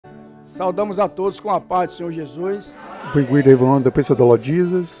Saudamos a todos com a paz do Senhor Jesus. We greet everyone in the peace of the Lord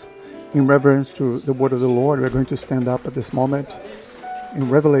Jesus. In reverence to the word of the Lord, we are going to stand up at this moment in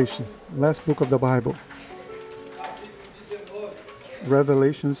Revelation, last book of the Bible.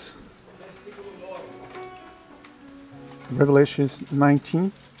 Revelations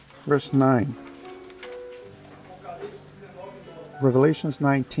 19, verse 9. Revelations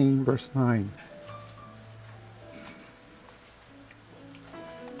 19, verse 9.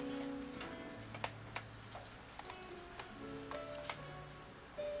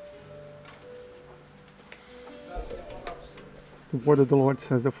 The word of the Lord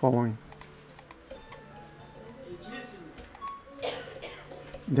says the following.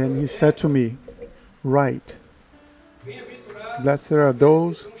 Then he said to me, "Write, blessed are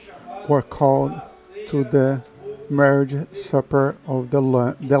those who are called to the marriage supper of the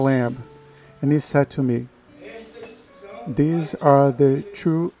Lamb." And he said to me, "These are the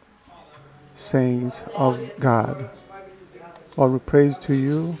true sayings of God." Lord, we praise to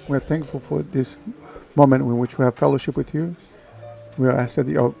you. We are thankful for this moment in which we have fellowship with you. We ask that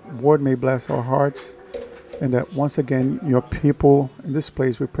your word may bless our hearts, and that once again your people in this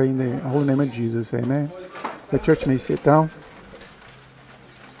place, we pray in the holy name of Jesus. Amen. The church may sit down.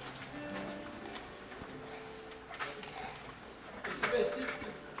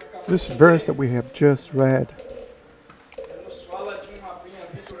 This verse that we have just read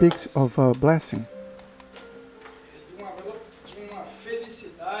speaks of a blessing,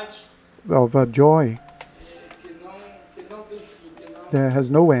 of a joy that has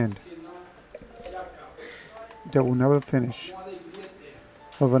no end, that will never finish,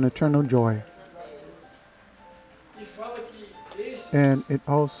 of an eternal joy. And it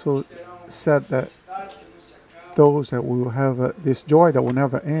also said that those that will have this joy that will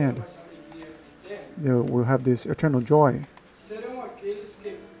never end, they will have this eternal joy.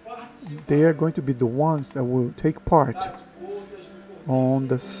 They are going to be the ones that will take part on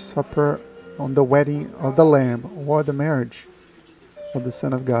the supper, on the wedding of the Lamb, or the marriage of the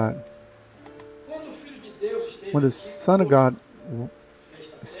Son of God. When the Son of God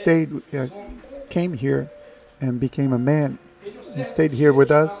came here and became a man, he stayed here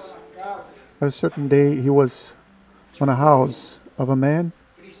with us. At a certain day, he was on a house of a man,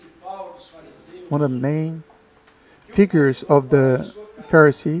 one of the main figures of the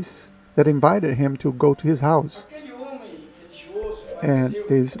Pharisees, that invited him to go to his house. And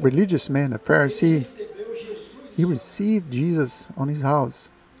this religious man, a Pharisee, he received Jesus on his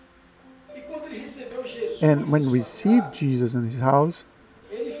house. And when he received Jesus in his house,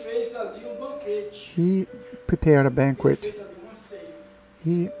 he prepared a banquet.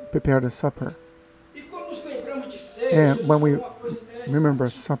 He prepared a supper. And when we remember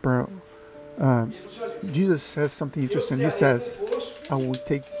supper, Jesus says something interesting. He says, "I will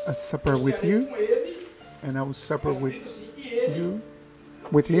take a supper with you, and I will supper with you,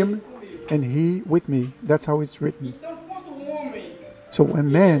 with him, and he with me." That's how it's written. So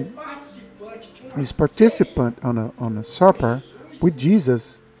when man is participant on a supper with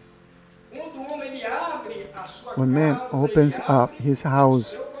Jesus, when man opens up his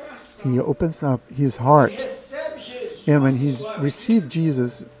house, he opens up his heart, and when he's received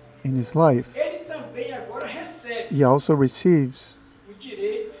Jesus in his life, he also receives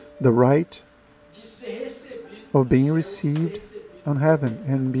the right of being received on heaven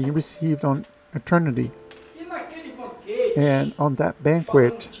and being received on eternity. And on that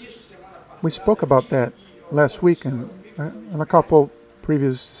banquet, we spoke about that last week and in a couple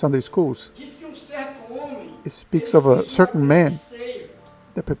previous Sunday schools. It speaks of a certain man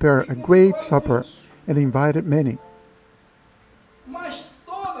that prepared a great supper and invited many.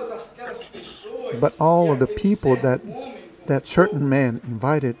 But all of the people that certain man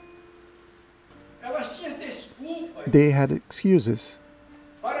invited, they had excuses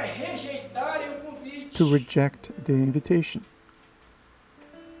to reject the invitation.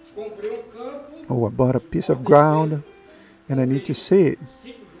 Oh, I bought a piece of ground and I need to see it.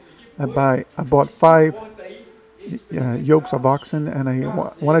 I bought 5 yokes of oxen and I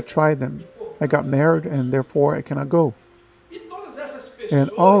want to try them. I got married and therefore I cannot go. And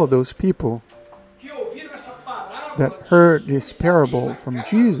all of those people that heard this parable from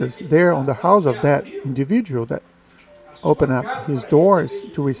Jesus there on the house of that individual that opened up his doors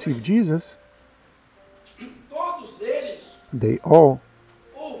to receive Jesus, they all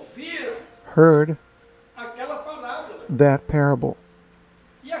heard that parable.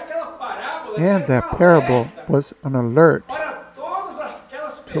 And that parable was an alert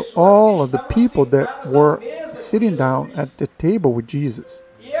to all of the people that were sitting down at the table with Jesus.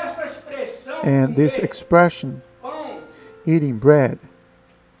 And this expression, eating bread,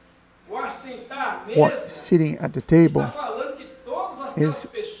 or sitting at the table is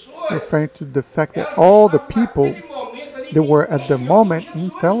referring to the fact that all the people they were at the moment in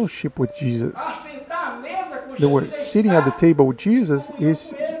fellowship with Jesus. They were sitting at the table with Jesus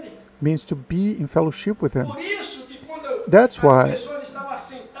means to be in fellowship with him. That's why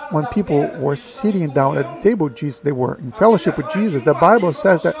when people were sitting down at the table with Jesus, they were in fellowship with Jesus. The Bible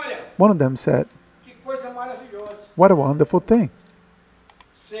says that one of them said, "What a wonderful thing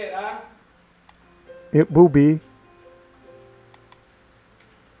it will be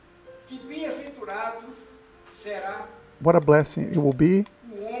what a blessing it will be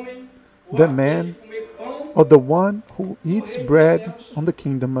the man or the one who eats bread on the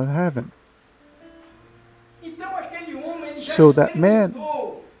kingdom of heaven." So that man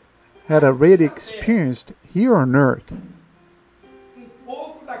had already experienced here on earth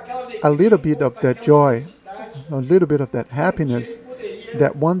a little bit of that joy, a little bit of that happiness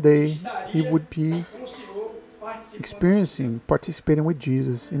that one day he would be experiencing, participating with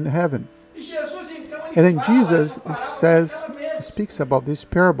Jesus in heaven. And then Jesus speaks about this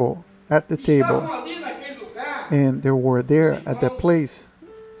parable at the table. And there were there at that place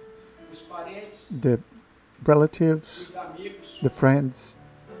the relatives, the friends,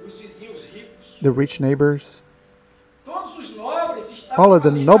 the rich neighbors. All of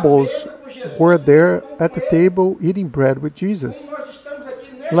the nobles were there at the table eating bread with Jesus.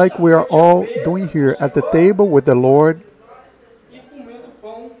 Like we are all doing here at the table with the Lord,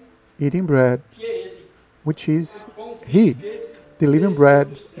 eating bread, which is He, the living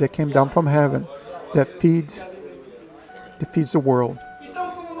bread that came down from heaven, that feeds the world.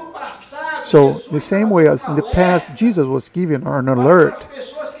 So the same way as in the past, Jesus was giving an alert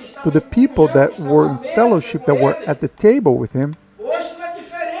to the people that were in fellowship, that were at the table with Him.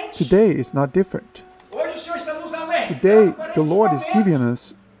 Today is not different. Today, the Lord is giving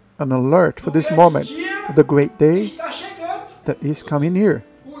us an alert for this moment, the great day that is coming near.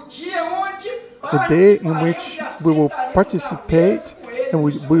 The day in which we will participate and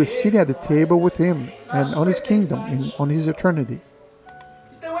we will sit at the table with Him and on His kingdom, on His eternity.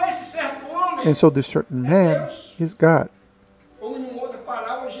 And so this certain man is God.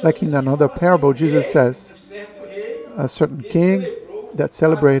 Like in another parable, Jesus says, a certain king that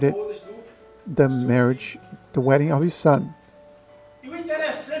celebrated the marriage, the wedding of his son.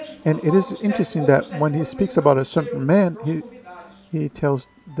 And it is interesting that when he speaks about a certain man, he tells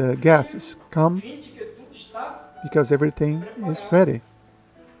the guests, "Come, because everything is ready."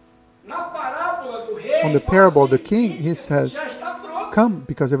 On the parable of the king, he says, "Come,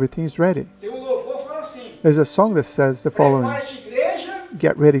 because everything is ready." There's a song that says the following: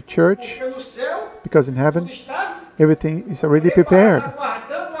 "Get ready, church, because in heaven everything is already prepared,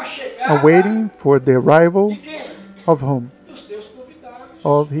 awaiting for the arrival of whom?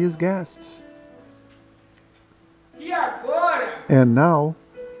 Of His guests." And now,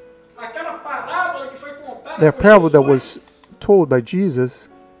 the parable that was told by Jesus,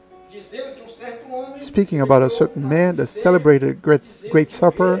 speaking about a certain man that celebrated a great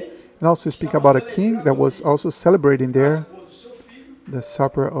supper, and also speaking about a king that was also celebrating there the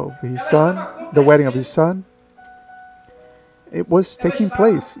supper of his son, the wedding of his son. It was taking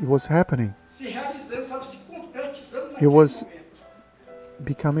place. It was happening. It was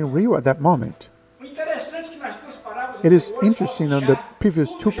becoming real at that moment. It is interesting on the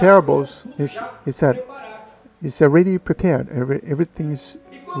previous two parables, it said, it's already prepared. Everything is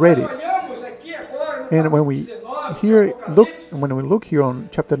ready. And when we look here on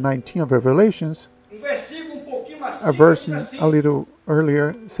chapter 19 of Revelations, a verse a little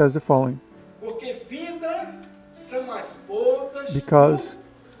earlier says the following: "Because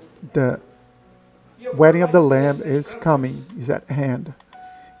the wedding of the Lamb is coming, is at hand."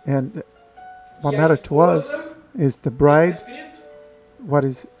 And what matters to us is the bride. What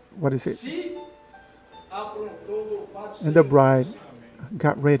is it? And the bride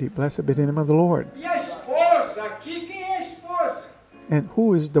got ready. Blessed be the name of the Lord. And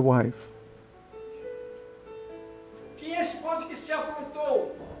who is the wife?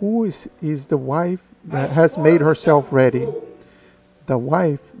 Who is the wife that has made herself ready? The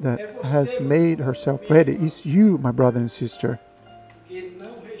wife that has made herself ready is you, my brother and sister,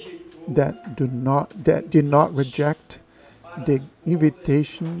 that did not reject the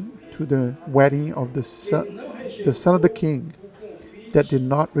invitation to the wedding of the son of the king, that did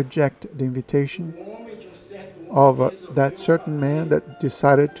not reject the invitation of that certain man that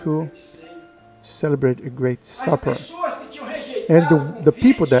decided to celebrate a great supper. And the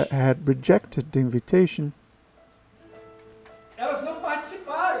people that had rejected the invitation,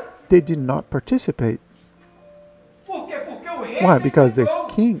 they did not participate. Why? Because the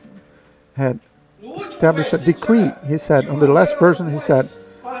king had establish a decree. He said, on the last version, he said,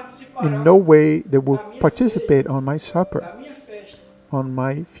 in no way they will participate on my supper, on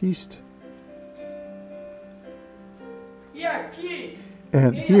my feast.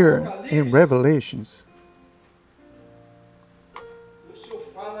 And here in Revelations,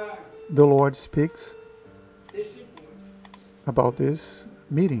 the Lord speaks about this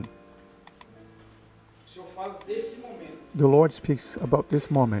meeting. The Lord speaks about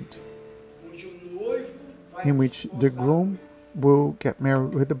this moment in which the groom will get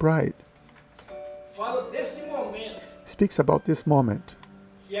married with the bride. Speaks about this moment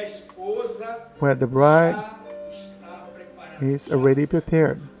where the bride is already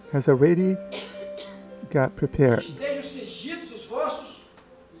prepared, has already got prepared.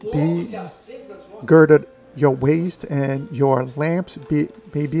 Be girded your waist and your lamps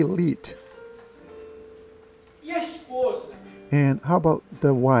may be lit. And how about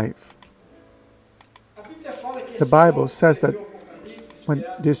the wife? The Bible says that when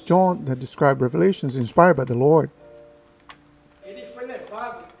this John that described Revelations inspired by the Lord,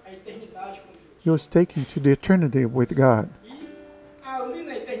 he was taken to the eternity with God.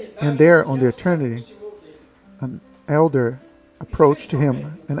 And there on the eternity, an elder approached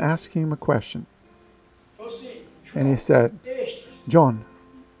him and asked him a question. And he said, John,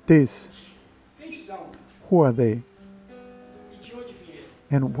 these, who are they?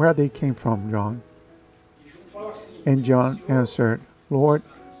 And where they came from, John? And John answered, Lord,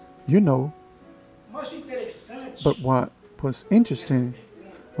 you know. But what was interesting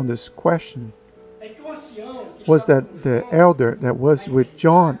on this question was that the elder that was with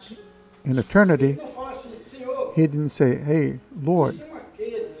John in eternity, he didn't say, hey, Lord,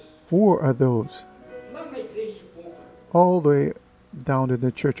 who are those? All the way down to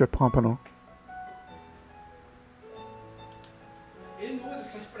the church of Pompano.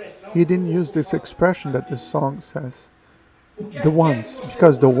 He didn't use this expression that the song says, the ones,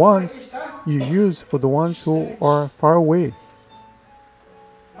 because the ones you use for the ones who are far away.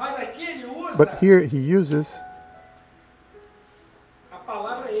 But here he uses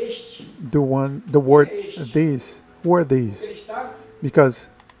the word these. Who are these? Because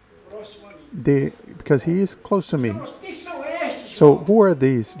he is close to me. So who are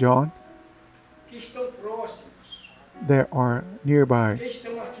these, John? They are nearby.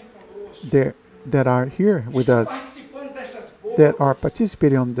 That are here with us. That are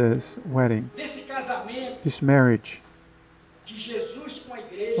participating on this wedding. This marriage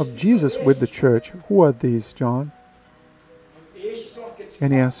of Jesus with the church. Who are these, John?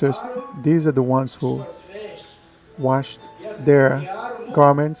 And he answers, these are the ones who washed their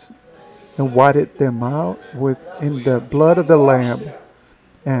garments and whited them out in the blood of the Lamb.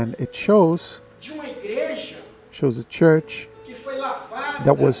 And it shows a church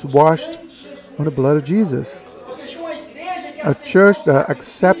that was washed on the blood of Jesus. A church that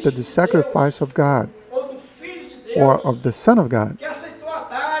accepted the sacrifice of God or of the Son of God.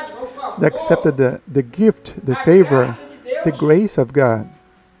 That accepted the gift, the favor, the grace of God.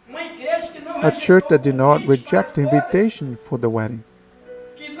 A church that did not reject the invitation for the wedding.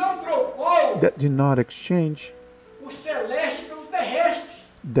 That did not exchange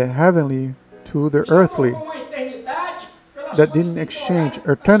the heavenly to the earthly. That didn't exchange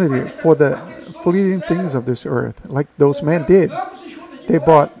eternity for the fleeting things of this earth, like those men did. They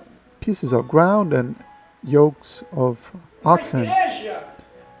bought pieces of ground and yokes of oxen.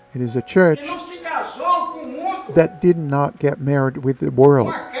 It is a church that did not get married with the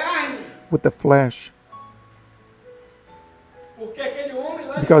world, with the flesh.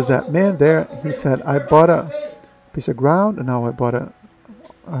 Because that man there, he said, I bought a piece of ground, and now I bought a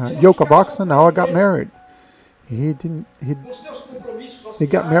yoke of oxen, now I got married. He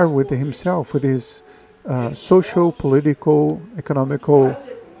got married with himself, with his social, political, economical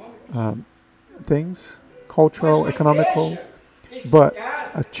things, cultural, economical. But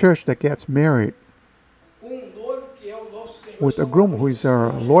a church that gets married with a groom who is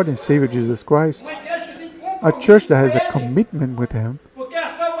our Lord and Savior Jesus Christ, a church that has a commitment with Him,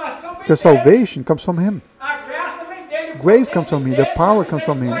 because salvation comes from Him. Grace comes from Him. The power comes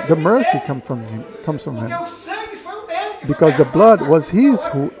from Him. The mercy comes from Him. Because the blood was His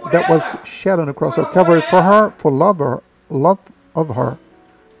that was shed on the cross of Calvary for her, for love of her.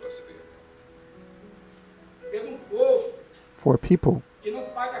 For people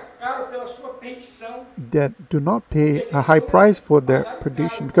that do not pay a high price for their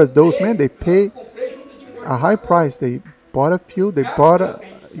perdition. Because those men, they pay a high price. They bought a few. They bought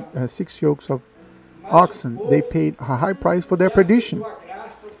 6 yokes of oxen. They paid a high price for their perdition.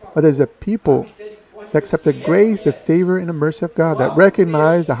 But there's a people that accepted grace, the favor, and the mercy of God, that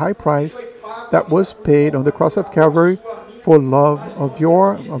recognize the high price that was paid on the cross of Calvary for love of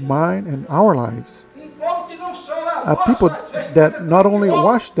mine, and our lives. A people that not only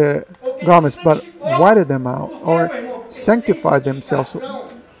washed their garments, but whited them out or sanctified themselves.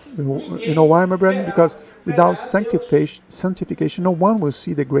 You know why, my brethren? Because without sanctification, no one will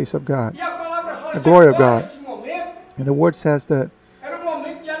see the grace of God, the glory of God. And the word says that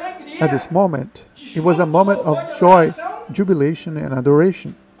at this moment, it was a moment of joy, jubilation, and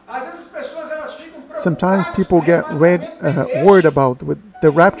adoration. Sometimes people get worried about with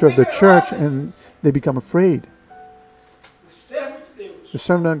the rapture of the church, and they become afraid. The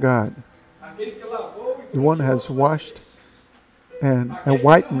servant of God, the one who has washed and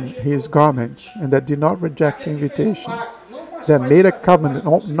whitened his garments, and that did not reject the invitation, that made a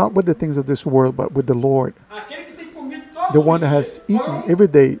covenant, not with the things of this world, but with the Lord. The one that has eaten every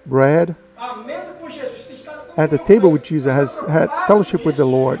day bread at the table with Jesus, has had fellowship with the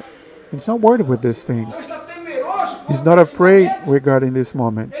Lord. He's not worried with these things. He's not afraid regarding this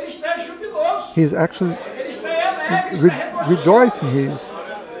moment. He's actually rejoicing. He's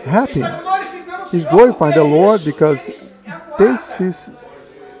happy. He's glorifying the Lord because this is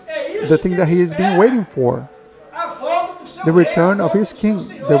the thing that he has been waiting for. The return of his King,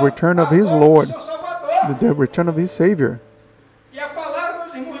 the return of his Lord, the return of his Savior.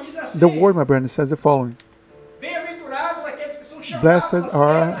 The word, my brethren, says the following. Blessed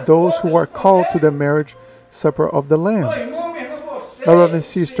are those who are called to the marriage supper of the Lamb. Brother and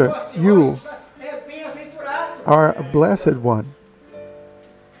sister, you are a blessed one.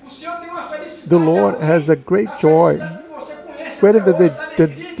 The Lord has a great joy, greater than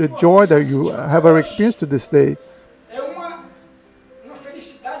the joy that you have experienced to this day.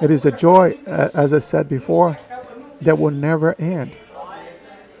 It is a joy, as I said before, that will never end,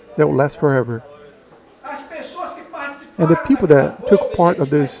 that will last forever. And the people that took part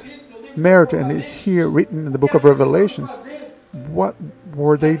of this marriage, and is here written in the book of Revelations, what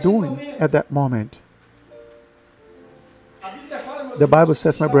were they doing at that moment? The Bible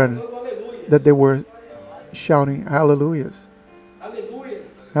says, my brethren, that they were shouting hallelujahs.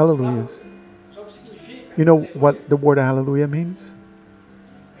 Hallelujahs. You know what the word hallelujah means?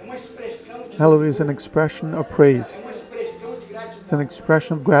 Hallelujah is an expression of praise. It's an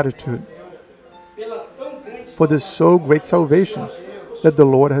expression of gratitude for the so great salvation that the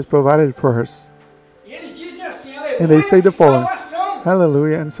Lord has provided for us. And they say the following: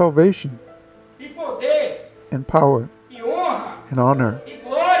 hallelujah and salvation, and power, and honor,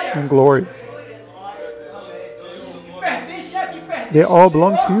 and glory. They all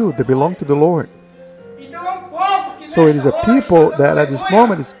belong to you. They belong to the Lord. So it is a people that at this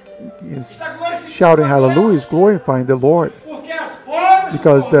moment is shouting hallelujah, is glorifying the Lord.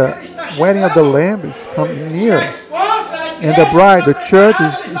 Because the wedding of the Lamb is coming near. And the bride, the church,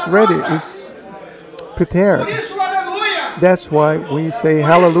 is ready, is prepared. That's why we say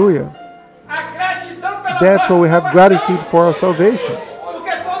hallelujah. That's why we have gratitude for our salvation.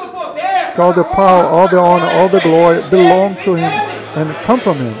 All the power, all the honor, all the glory belong to Him and come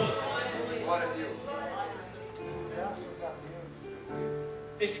from Him.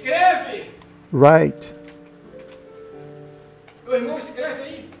 Write.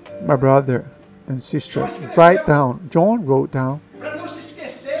 My brother and sister, write down. John wrote down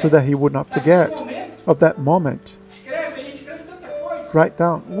so that he would not forget of that moment. Write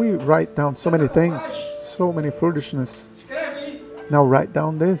down. We write down so many things, so many foolishness. Now write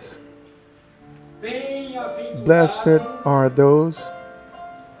down this. Blessed are those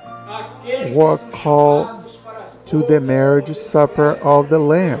who are called to the marriage supper of the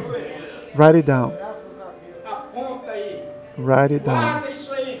Lamb. Write it down. Write it down.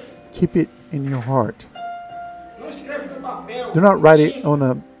 Keep it in your heart. Do not write it on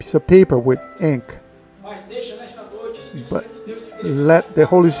a piece of paper with ink, but let the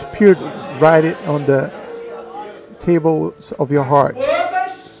Holy Spirit write it on the tables of your heart.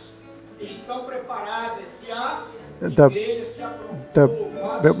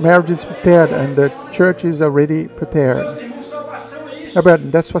 The marriage is prepared and the church is already prepared.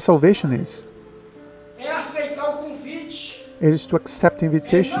 That's what salvation is. It is to accept the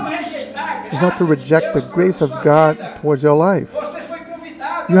invitation. It's not to reject the grace of God towards your life.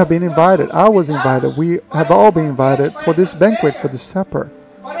 You have been invited. I was invited. We have all been invited for this banquet, for this supper,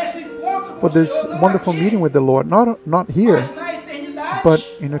 for this wonderful meeting with the Lord. Not here, but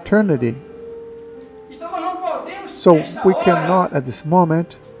in eternity. So we cannot, at this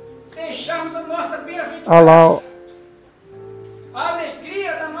moment, allow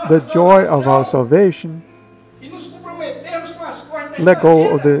the joy of our salvation, let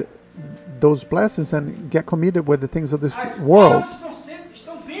go of those blessings and get committed with the things of this world.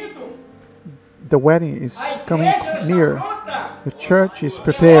 The wedding is coming near. The church is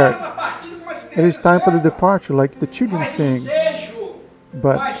prepared. It is time for the departure, like the children sing.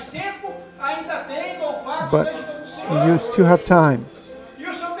 But you still have time.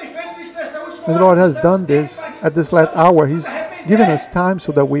 And the Lord has done this at this last hour. He's given us time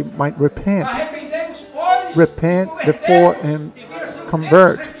so that we might repent. Repent before and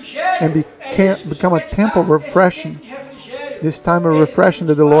convert and become a temple of refreshing. This time of refreshing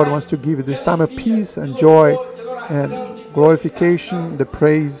that the Lord wants to give you. This time of peace and joy and glorification, the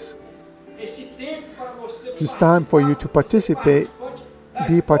praise. This time for you to participate,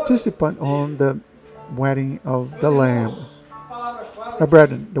 be participant on the wedding of the Lamb. My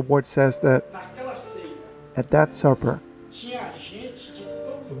brethren, the word says that at that supper,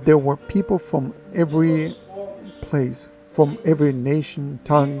 there were people from every place, from every nation,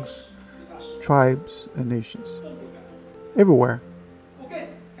 tongues, tribes, and nations. Everywhere.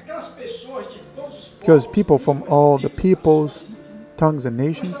 Because people from all the peoples, tongues, and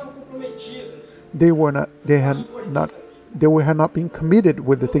nations, they had not been committed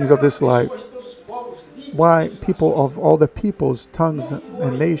with the things of this life. Why people of all the peoples, tongues,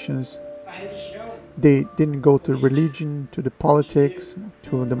 and nations, they didn't go to religion, to the politics,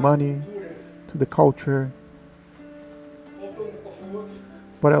 to the money, to the culture.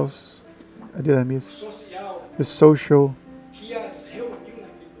 What else did I miss? The social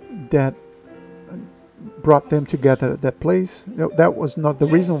that brought them together at that place. That was not the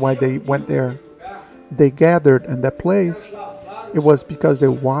reason why they went there. They gathered in that place. It was because they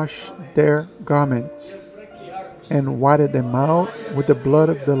washed their garments and whited them out with the blood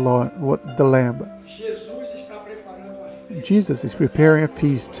of the Lord, the Lamb. Jesus is preparing a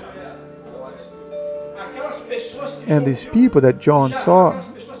feast. And these people that John saw,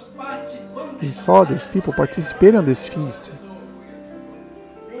 he saw these people participating on this feast.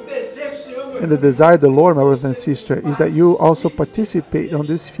 And the desire of the Lord, my brother and sister, is that you also participate on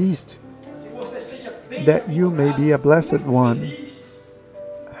this feast, that you may be a blessed one,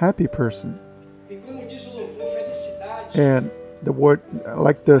 happy person. And the word,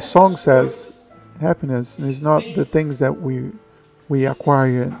 like the song says, happiness is not the things that we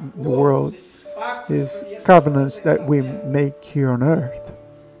acquire in the world, is covenants that we make here on earth.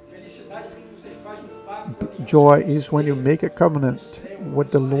 Joy is when you make a covenant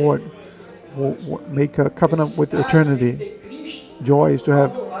with the Lord, make a covenant with eternity. Joy is to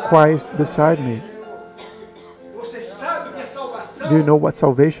have Christ beside me. Do you know what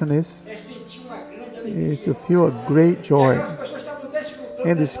salvation is? It is to feel a great joy.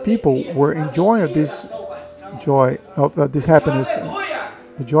 And these people were enjoying this joy, of this happiness,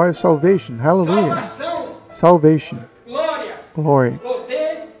 the joy of salvation. Hallelujah. Salvation, glory,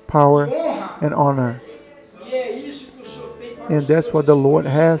 power, and honor. And that's what the Lord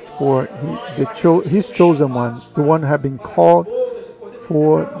has for His chosen ones, the one who have been called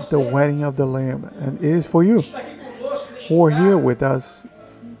for the wedding of the Lamb. And it is for you who are here with us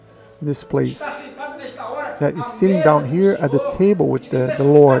in this place, that is sitting down here at the table with the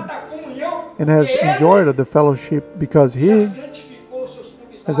Lord and has enjoyed the fellowship because He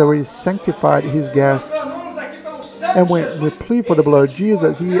has already sanctified His guests. And when we plead for the blood of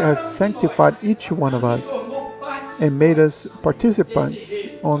Jesus, He has sanctified each one of us and made us participants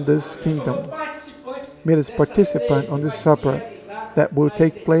on this kingdom, made us participant on this supper that will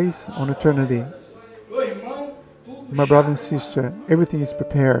take place on eternity. My brother and sister, everything is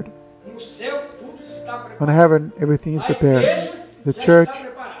prepared. On heaven, everything is prepared. The church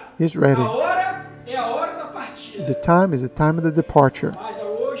is ready. The time is the time of the departure.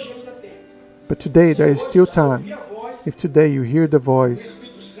 But today there is still time. If today you hear the voice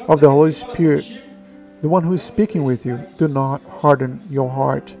of the Holy Spirit, the one who is speaking with you, do not harden your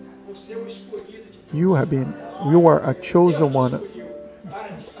heart. You are a chosen one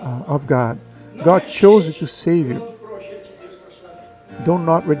of God. God chose you to save you. Do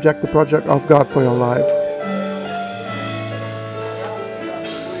not reject the project of God for your life.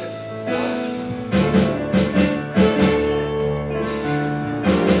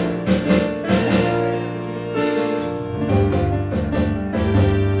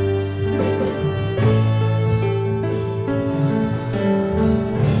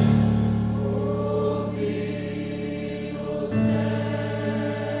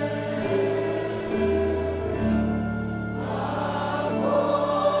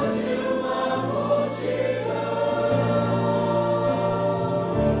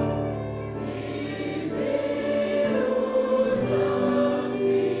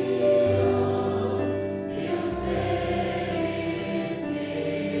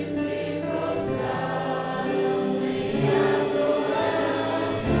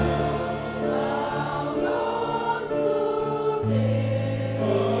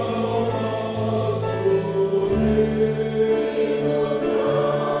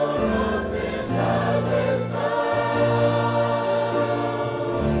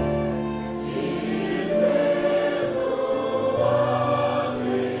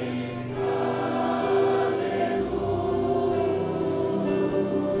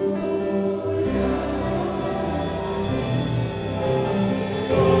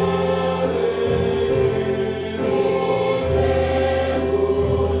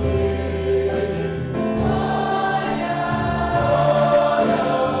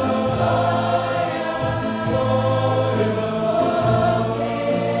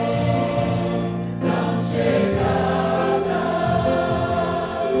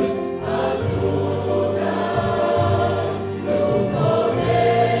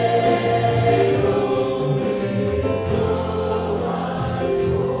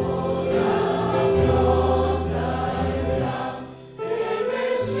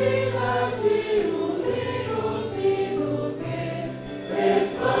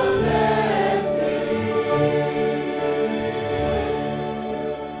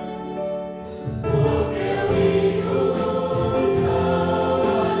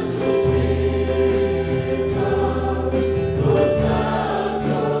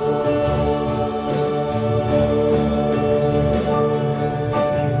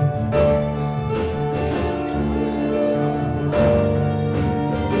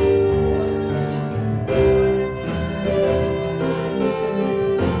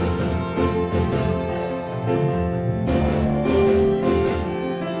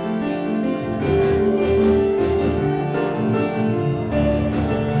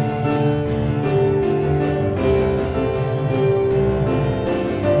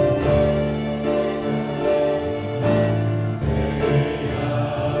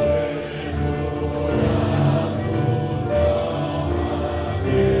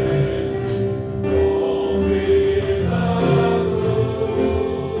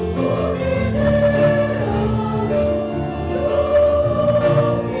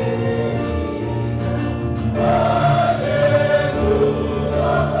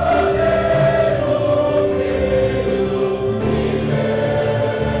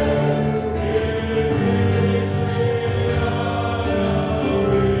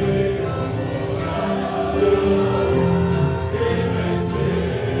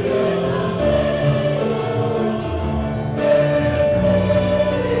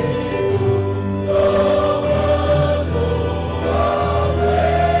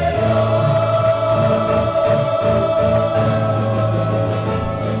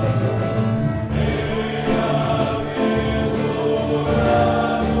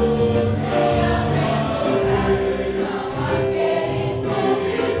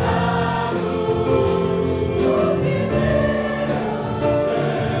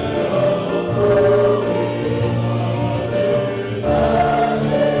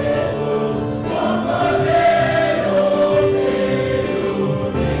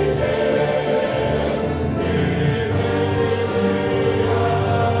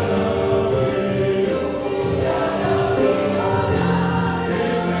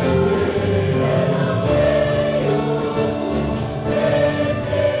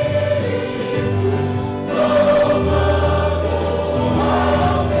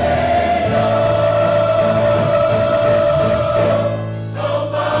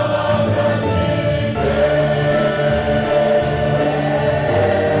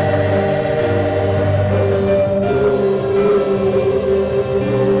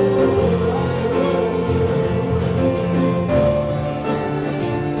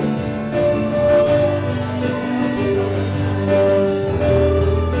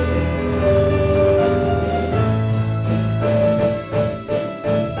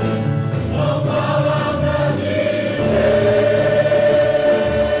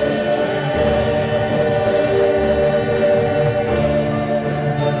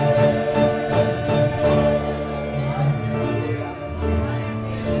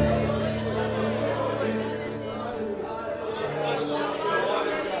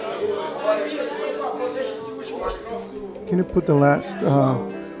 put the last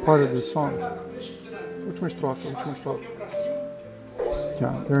part of the song. Última estrofe.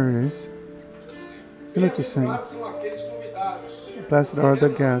 Yeah, there it is. You need to sing. Blessed are the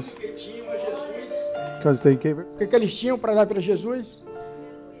guests, because they gave it. O que eles tinham para dar para Jesus?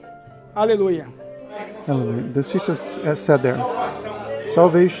 Aleluia. Hallelujah. The sisters said there,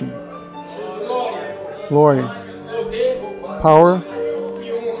 salvation, glory, power,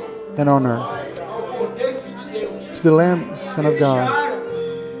 and honor to the Lamb, Son of God.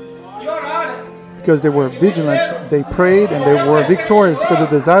 Because they were vigilant, they prayed, and they were victorious. Because the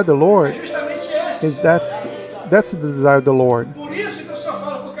desire of the Lord is that's the desire of the Lord.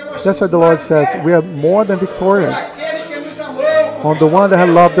 That's why the Lord says we are more than victorious on the one that has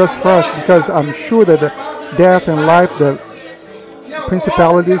loved us first. Because I'm sure that the death and life, the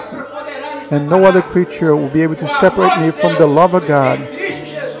principalities, and no other creature will be able to separate me from the love of God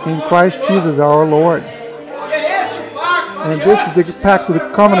in Christ Jesus our Lord. And this is the pact to the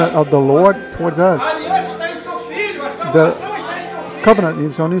covenant of the Lord towards us. The covenant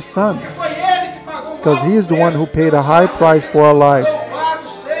is on His Son, because He is the one who paid a high price for our lives.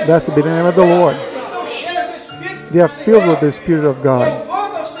 Blessed be the name of the Lord. They are filled with the Spirit of God,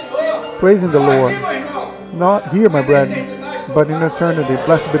 praising the Lord. Not here, my brethren, but in eternity.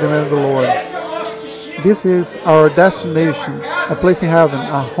 Blessed be the name of the Lord. This is our destination, a place in heaven,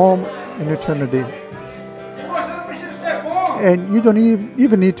 a home in eternity. And you don't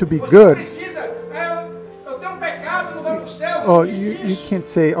even need to be good. Oh, you can't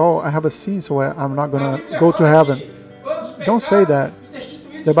say, oh, I have a sin, so I'm not going to go to heaven. Don't say that.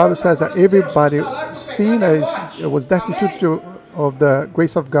 The Bible says that everybody sin was destitute of the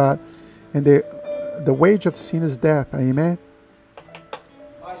grace of God, and the wage of sin is death. Amen.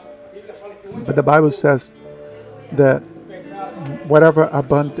 But the Bible says that whatever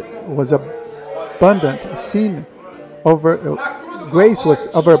was abundant, sin grace was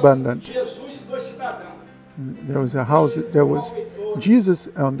overabundant. There was a house. There was Jesus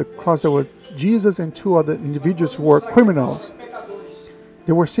on the cross. There was Jesus and two other individuals who were criminals.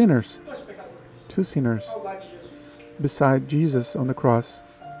 They were sinners. Two sinners beside Jesus on the cross.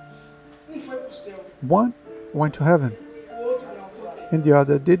 One went to heaven, and the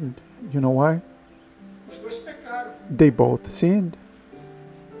other didn't. You know why? They both sinned.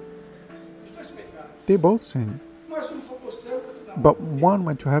 They both sinned. But one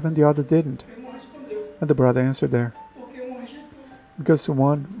went to heaven, the other didn't. And the brother answered there, because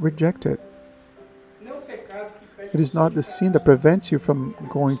one rejected. It is not the sin that prevents you from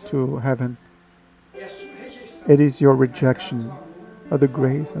going to heaven. It is your rejection of the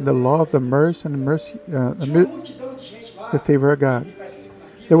grace and the love, the mercy, and the favor of God.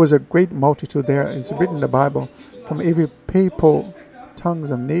 There was a great multitude there. It's written in the Bible, from every people, tongues,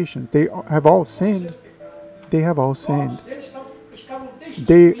 and nations. They have all sinned. They have all sinned.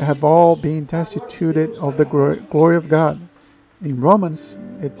 They have all been destituted of the glory of God. In Romans,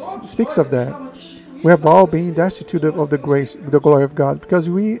 it speaks of that. We have all been destitute of the grace, the glory of God, because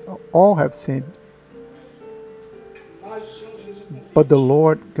we all have sinned. But the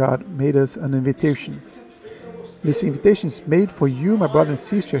Lord God made us an invitation. This invitation is made for you, my brother and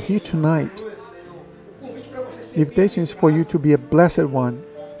sister, here tonight. The invitation is for you to be a blessed one,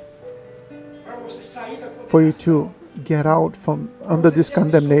 for you to get out from under this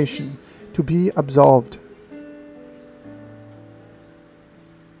condemnation, to be absolved.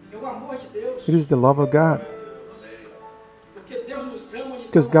 It is the love of God.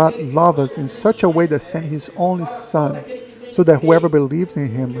 Because God loves us in such a way that sent His only Son, so that whoever believes in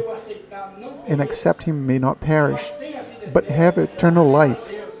Him and accept Him may not perish, but have eternal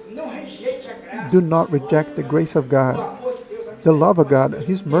life. Do not reject the grace of God, the love of God,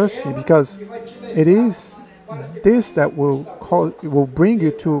 His mercy, because it is this that will bring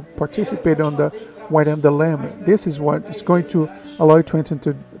you to participate on the white and the lamb. This is what is going to allow you to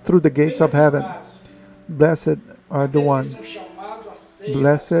enter through the gates of heaven. Blessed are the one.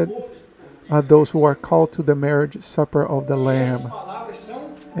 Blessed are those who are called to the marriage supper of the Lamb.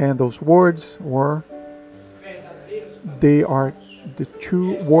 And those words they are the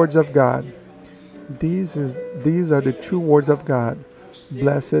true words of God. These are the true words of God.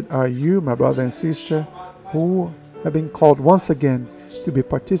 Blessed are you, my brother and sister, who have been called once again to be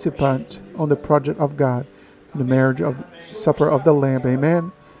participant on the project of God, the marriage of the supper of the Lamb.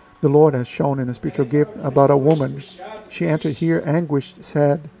 Amen. The Lord has shown in a spiritual gift about a woman. She entered here anguished,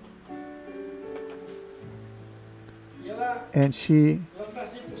 sad, and she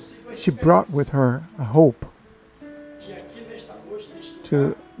brought with her a hope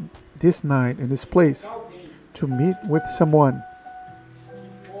to this night in this place, to meet with someone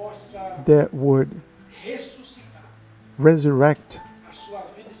that would resurrect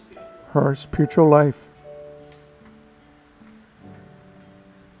her spiritual life.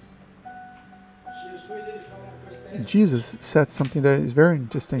 Jesus said something that is very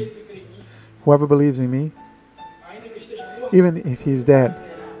interesting. Whoever believes in me, even if he's dead,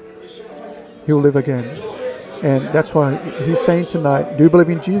 he will live again. And that's why he's saying tonight, do you believe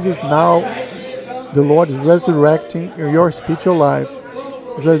in Jesus? Now the Lord is resurrecting your spiritual life.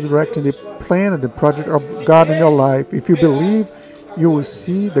 He's resurrecting the plan and the project of God in your life. If you believe, you will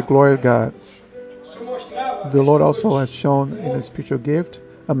see the glory of God. The Lord also has shown in a spiritual gift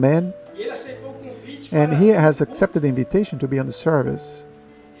a man, and he has accepted the invitation to be on the service.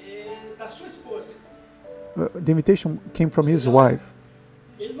 The invitation came from his wife.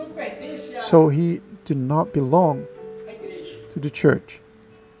 So he did not belong to the church.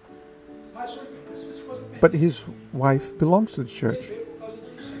 But his wife belongs to the church.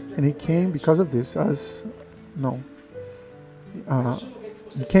 And he came because of this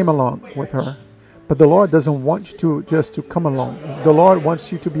he came along with her. But the Lord doesn't want you to just to come along. The Lord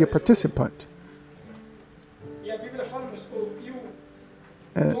wants you to be a participant.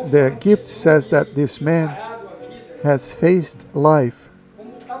 The gift says that this man has faced life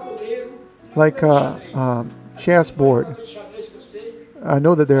like a chessboard. I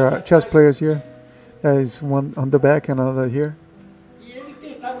know that there are chess players here. There is one on the back and another here.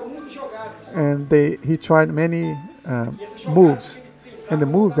 And he tried many moves. And the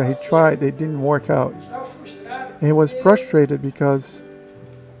moves that he tried, they didn't work out. And he was frustrated because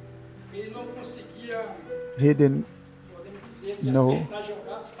he didn't know.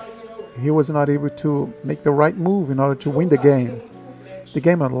 He was not able to make the right move in order to win the game. The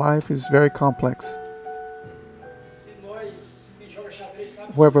game of life is very complex.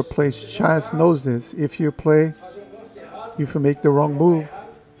 Whoever plays chess knows this. If you make the wrong move,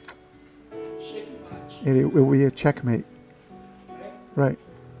 it will be a checkmate. Right.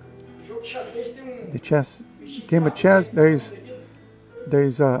 The game of chess, there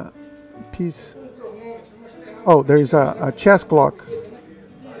is a piece. Oh, there is a chess clock.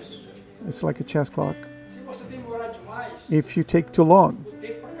 It's like a chess clock. If you take too long,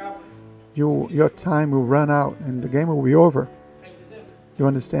 your time will run out and the game will be over. You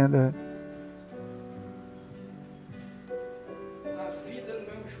understand that?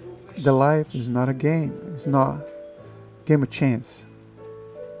 The life is not a game. It's not a game of chance.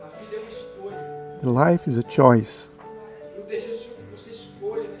 The life is a choice.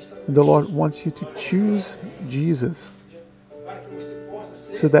 And the Lord wants you to choose Jesus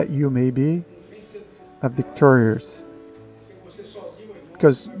so that you may be a victorious.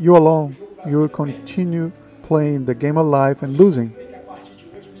 Because you alone, you will continue playing the game of life and losing.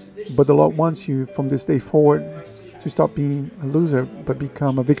 But the Lord wants you from this day forward to stop being a loser, but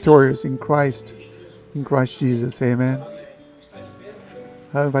become a victorious in Christ Jesus. Amen.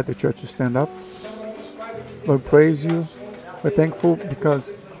 I invite the church to stand up. Lord, praise you. We're thankful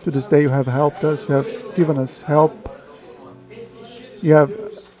because to this day you have helped us. You have given us help. You have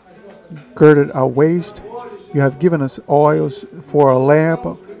girded our waist. You have given us oils for our lamp.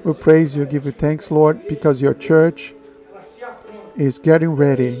 We praise you, give you thanks, Lord, because your church is getting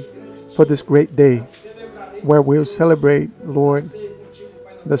ready for this great day where we'll celebrate, Lord,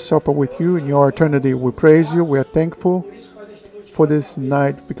 the supper with you in your eternity. We praise you. We are thankful for this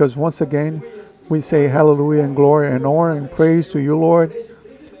night because once again we say hallelujah and glory and honor and praise to you, Lord,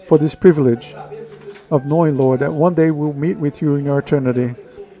 for this privilege of knowing, Lord, that one day we'll meet with you in your eternity.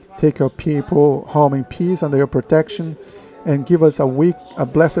 Take our people home in peace under your protection and give us a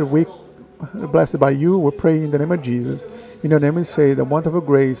blessed week, blessed by you. We pray in the name of Jesus. In your name we say the wonderful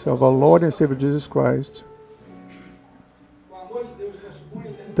grace of our Lord and Savior Jesus Christ,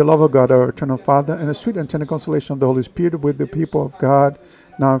 the love of God, our eternal Father, and the sweet and tender consolation of the Holy Spirit with the people of God,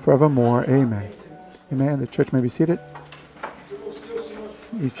 now and forevermore. Amen. Amen. The church may be seated.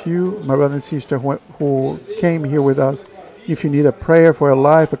 If you, my brother and sister who came here with us, if you need a prayer for your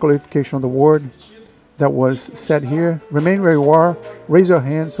life, a clarification on the word that was said here, remain where you are, raise your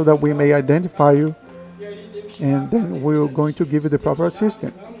hand so that we may identify you, and then we're going to give you the proper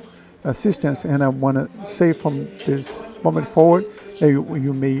assistance. And I want to say from this moment forward that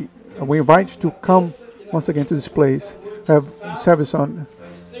we invite you to come once again to this place. We have service on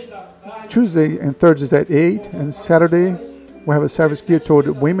Tuesday and Thursdays at 8, and Saturday we have a service geared toward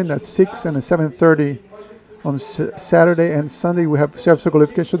women at 6 and at 7:30. On Saturday and Sunday we have service of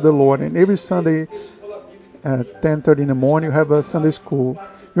glorification to the Lord, and every Sunday at 10:30 in the morning you have a Sunday school.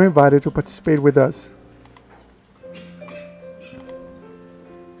 You're invited to participate with us.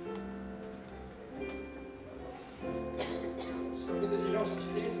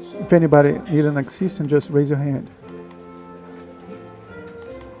 If anybody needs an assistance, just raise your hand.